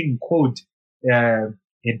someone being called a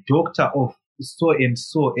doctor of so and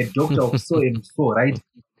so, a doctor of so and so, right?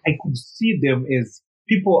 I could see them as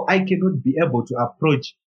people I cannot be able to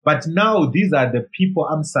approach. But now these are the people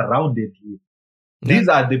I'm surrounded with. Yeah. These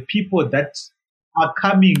are the people that are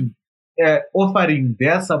coming, offering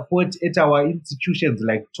their support at our institutions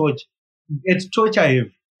like Torch. At Torch, I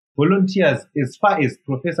have volunteers as far as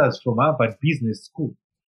professors from Harvard Business School,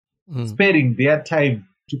 sparing their time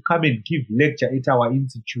to come and give lecture at our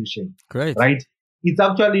institution. Great. Right? It's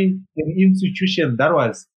actually an institution that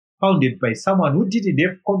was founded by someone who didn't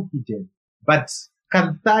have confidence, but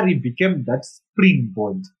Kanthari became that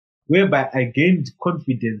springboard whereby I gained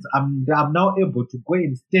confidence. I'm now able to go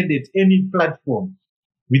and stand at any platform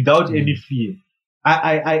without any fear.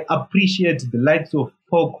 I appreciate the likes of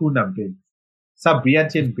Paul Kunabet,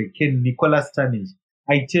 Sabriaten Beken, Nicholas Stanish.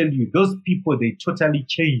 I tell you, those people, they totally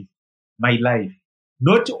changed my life.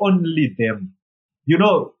 Not only them. You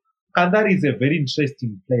know, Kanthari is a very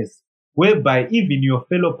interesting place whereby even your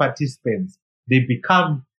fellow participants, they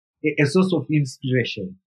become a source of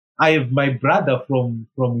inspiration. I have my brother from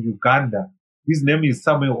Uganda. His name is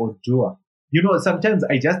Samuel Odua. You know, sometimes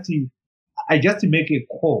I just make a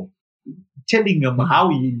call telling him how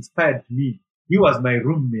he inspired me. He was my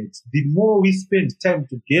roommate. The more we spend time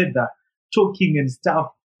together, talking and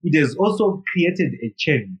stuff, it has also created a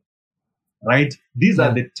chain, right? These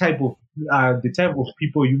are the type of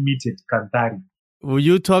people you meet at Kanthari. Will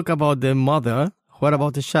you talk about the mother? What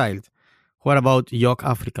about the child? What about York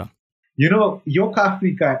Africa? You know, York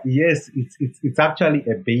Africa, yes, it's actually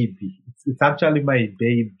a baby. It's actually my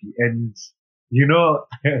baby. And, you know,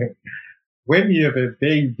 when you have a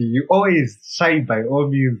baby, you always try by all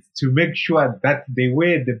means to make sure that they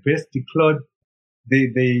wear the best clothes,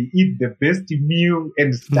 they eat the best meal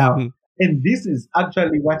and stuff. And this is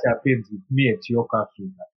actually what happens with me at York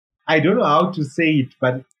Africa. I don't know how to say it,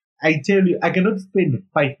 but I tell you, I cannot spend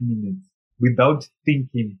 5 minutes without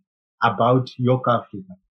thinking about York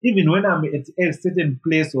Africa. Even when I'm at a certain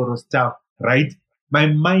place or stuff, right? My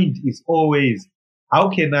mind is always, how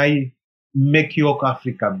can I make York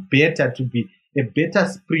Africa better, to be a better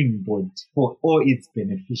springboard for all its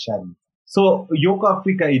beneficiaries? So York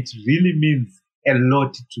Africa, it really means a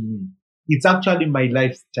lot to me. It's actually my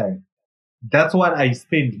lifestyle. That's what I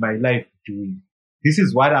spend my life doing. This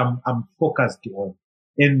is what I'm focused on.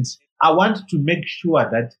 And I want to make sure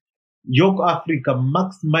that York Africa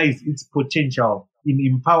maximize its potential in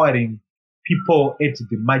empowering people at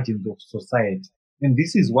the margins of society. And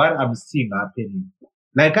this is what I'm seeing happening.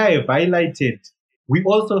 Like I have highlighted, we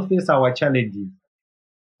also face our challenges.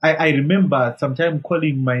 I remember sometime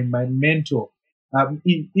calling my mentor.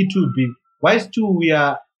 It would be, whilst we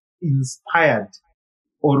are inspired,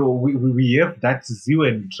 or we have that zeal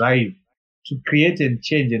and drive to create and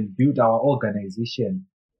change and build our organization.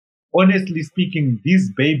 Honestly speaking,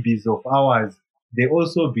 these babies of ours, they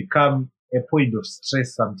also become a point of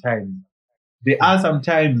stress sometimes. There are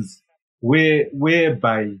sometimes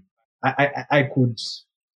whereby I could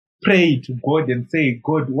pray to God and say,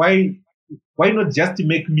 God, why not just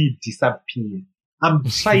make me disappear? I'm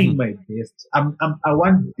trying my best. I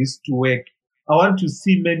want this to work. I want to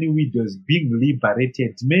see many widows being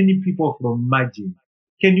liberated, many people from margin.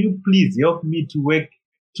 Can you please help me to work,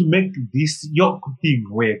 to make this York thing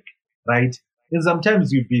work, right? And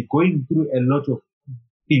sometimes you'll be going through a lot of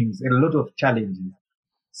things, a lot of challenges,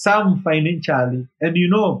 some financially. And you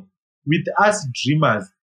know, with us dreamers,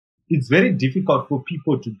 it's very difficult for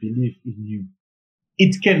people to believe in you.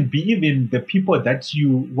 It can be even the people that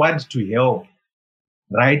you want to help,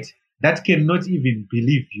 right? That cannot even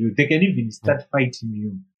believe you. They can even start fighting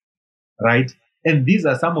you, right? And these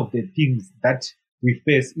are some of the things that we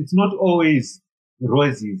face. It's not always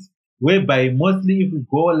roses, whereby mostly if we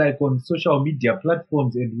go like on social media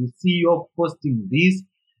platforms and we see you posting this,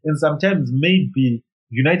 and sometimes maybe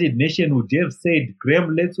United Nations would have said,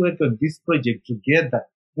 Graham, let's work on this project together.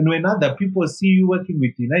 And when other people see you working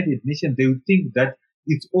with United Nations, they will think that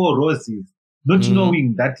it's all roses, not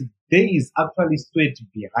knowing that there is actually sweat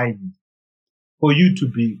behind for you to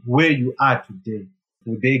be where you are today.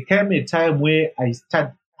 So there came a time where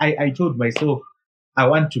I told myself, I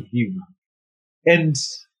want to give up. And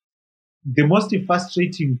the most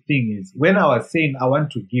frustrating thing is when I was saying I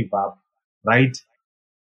want to give up, right?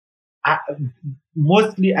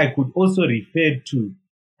 Mostly I could also refer to,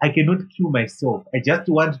 I cannot kill myself. I just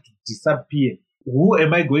want to disappear. Who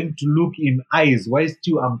am I going to look in eyes while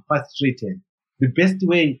still I'm frustrated? The best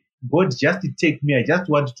way, God just take me. I just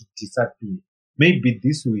want to disappear. Maybe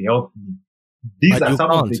this will help me. These are some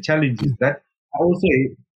of the challenges that also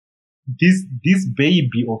this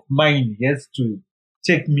baby of mine has to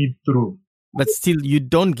take me through. But still, you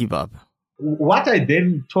don't give up. What I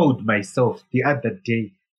then told myself the other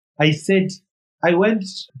day, I said, I went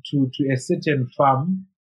to a certain farm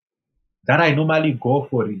that I normally go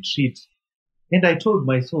for retreat. And I told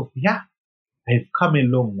myself, yeah, I've come a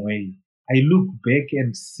long way. I look back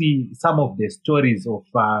and see some of the stories of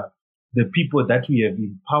the people that we have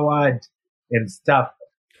empowered and stuff.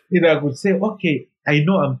 And I could say, okay, I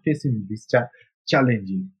know I'm facing this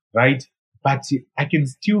challenging, right? but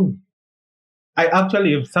I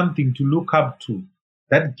actually have something to look up to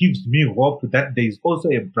that gives me hope that there is also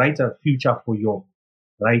a brighter future for you,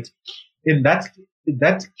 right? And that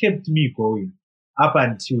kept me going up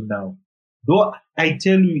until now. Though I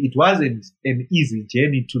tell you, it wasn't an easy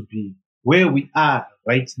journey to be where we are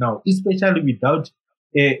right now, especially without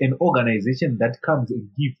an organization that comes and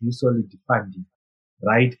gives you solid funding,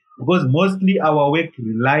 right? Because mostly our work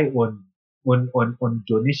rely on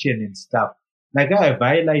donation and stuff. Like I have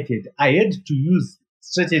highlighted, I had to use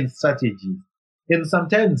certain strategies. And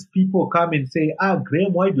sometimes people come and say,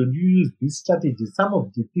 Graham, why don't you use this strategy? Some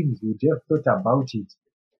of the things we would have thought about it.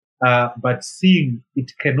 But seeing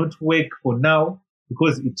it cannot work for now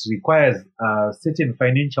because it requires certain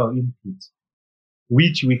financial input,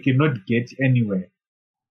 which we cannot get anywhere.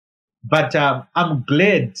 But I'm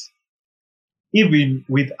glad, even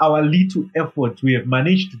with our little effort, we have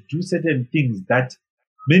managed to do certain things that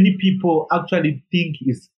many people actually think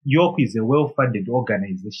York is a well-funded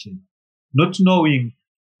organization, not knowing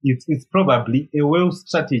it's probably a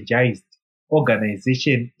well-strategized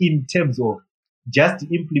organization in terms of just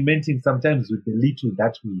implementing sometimes with the little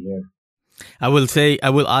that we have. I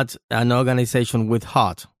will add an organization with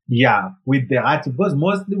heart. Yeah, with the heart, because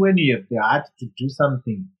mostly when you have the heart to do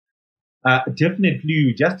something, definitely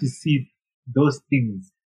you just see those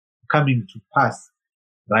things coming to pass,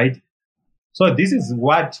 right? So this is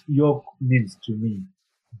what York means to me.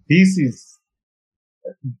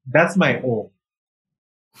 That's my all.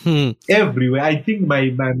 Everywhere. I think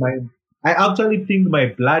I actually think my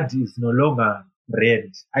blood is no longer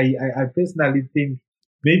red. I personally think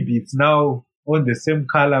maybe it's now on the same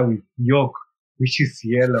color with York, which is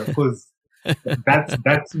yellow, because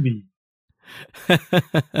that's me.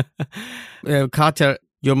 Carter,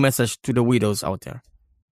 your message to the widows out there.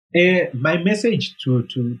 My message to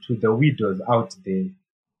the widows out there,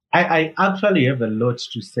 I actually have a lot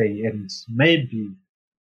to say, and maybe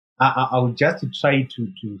I'll just try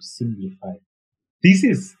to simplify. This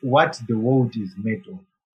is what the world is made of.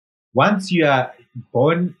 Once you are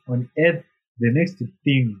born on earth, the next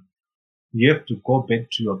thing, you have to go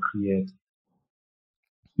back to your Creator.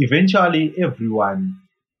 Eventually, everyone,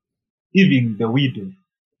 even the widow,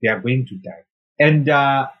 they are going to die. And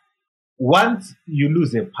once you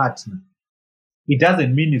lose a partner, it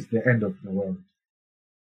doesn't mean it's the end of the world.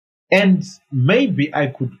 And maybe I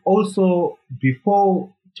could also,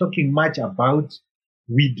 before talking much to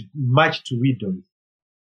widows,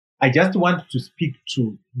 I just want to speak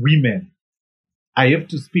to women. I have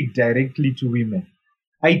to speak directly to women.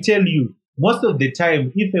 I tell you, most of the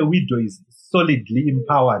time, if a widow is solidly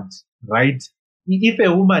empowered, right? If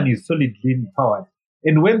a woman is solidly empowered,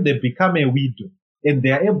 and when they become a widow and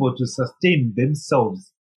they are able to sustain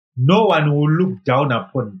themselves, no one will look down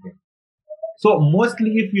upon them. So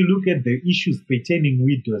mostly if you look at the issues pertaining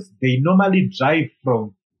widows, they normally drive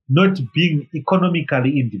from not being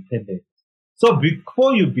economically independent. So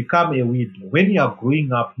before you become a widow, when you are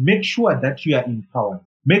growing up, make sure that you are empowered.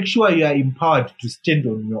 Make sure you are empowered to stand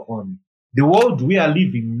on your own. The world we are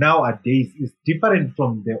living nowadays is different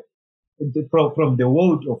from the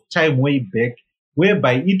world of time way back,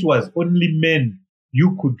 whereby it was only men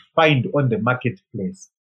you could find on the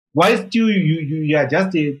marketplace. Whilst you are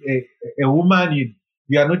just a woman,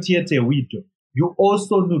 you are not yet a widow, you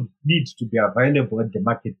also need to be available at the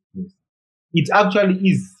marketplace. It actually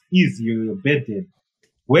is your burden.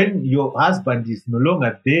 When your husband is no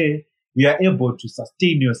longer there, you are able to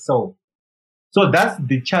sustain yourself. So that's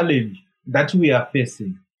the challenge that we are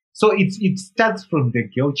facing. So it starts from the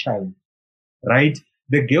girl child, right?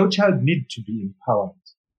 The girl child needs to be empowered.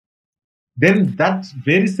 Then that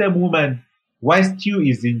very same woman, whilst you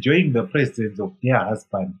is enjoying the presence of their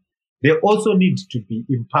husband, they also need to be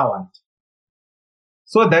empowered.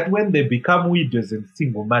 So that when they become widows and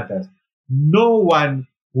single mothers, no one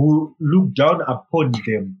will look down upon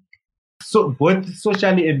them, so both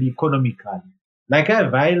socially and economically. Like I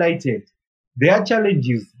have highlighted, their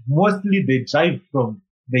challenges, mostly they drive from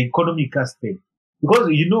the economic aspect. Because,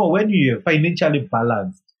 when you are financially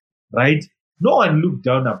balanced, right, no one look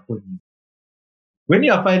down upon you. When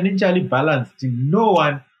you are financially balanced, no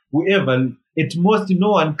one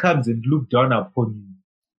comes and look down upon you.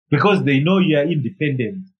 Because they know you are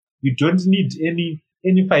independent. You don't need any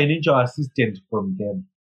financial assistance from them.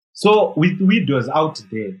 So with widows out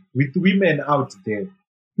there, with women out there,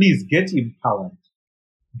 please get empowered.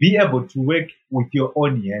 Be able to work with your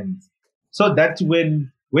own hands. So that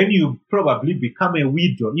when you probably become a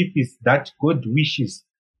widow, if it's that God wishes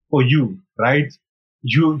for you, right?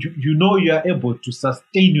 You know you are able to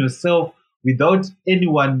sustain yourself without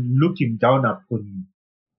anyone looking down upon you.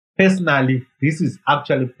 Personally, this is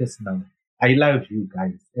actually personal. I love you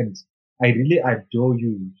guys, and I really adore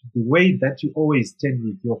you. The way that you always stand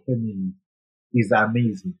with your family is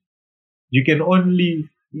amazing. You can only,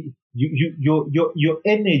 your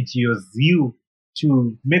energy, your zeal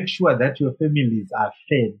to make sure that your families are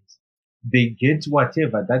fed, they get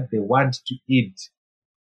whatever that they want to eat.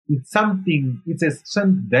 It's a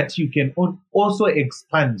strength that you can also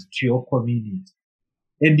expand to your community.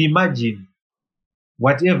 And imagine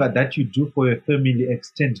whatever that you do for your family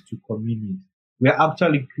extend to community. We are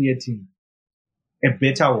actually creating a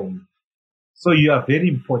better world. So you are very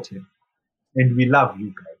important, and we love you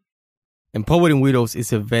guys. Empowering widows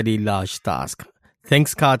is a very large task.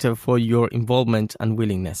 Thanks, Carter, for your involvement and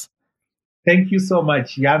willingness. Thank you so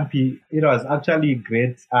much, Yampi. It was actually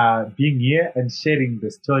great being here and sharing the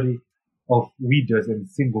story of widows and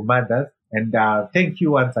single mothers. And thank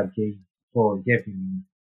you once again for having me.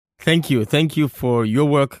 Thank you. Thank you for your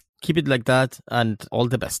work. Keep it like that, and all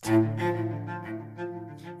the best.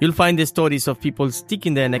 You'll find the stories of people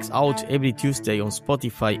sticking their necks out every Tuesday on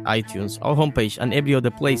Spotify, iTunes, our homepage, and every other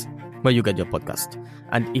place where you get your podcast.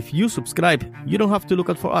 And if you subscribe, you don't have to look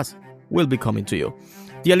out for us. We'll be coming to you.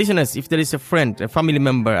 Dear listeners, if there is a friend, a family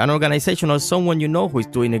member, an organization, or someone you know who is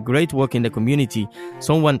doing a great work in the community,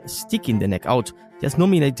 someone sticking the neck out, just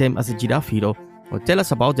nominate them as a Giraffe Hero or tell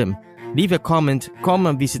us about them. Leave a comment, come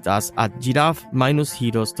and visit us at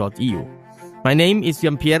giraffe-heroes.eu. My name is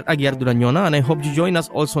Jean-Pierre Aguiar Durañona, and I hope you join us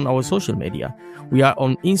also on our social media. We are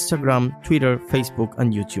on Instagram, Twitter, Facebook,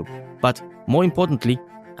 and YouTube. But more importantly,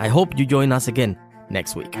 I hope you join us again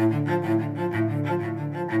next week.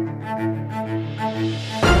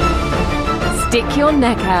 Stick Your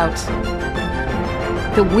Neck Out,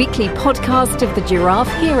 the weekly podcast of the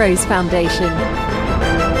Giraffe Heroes Foundation.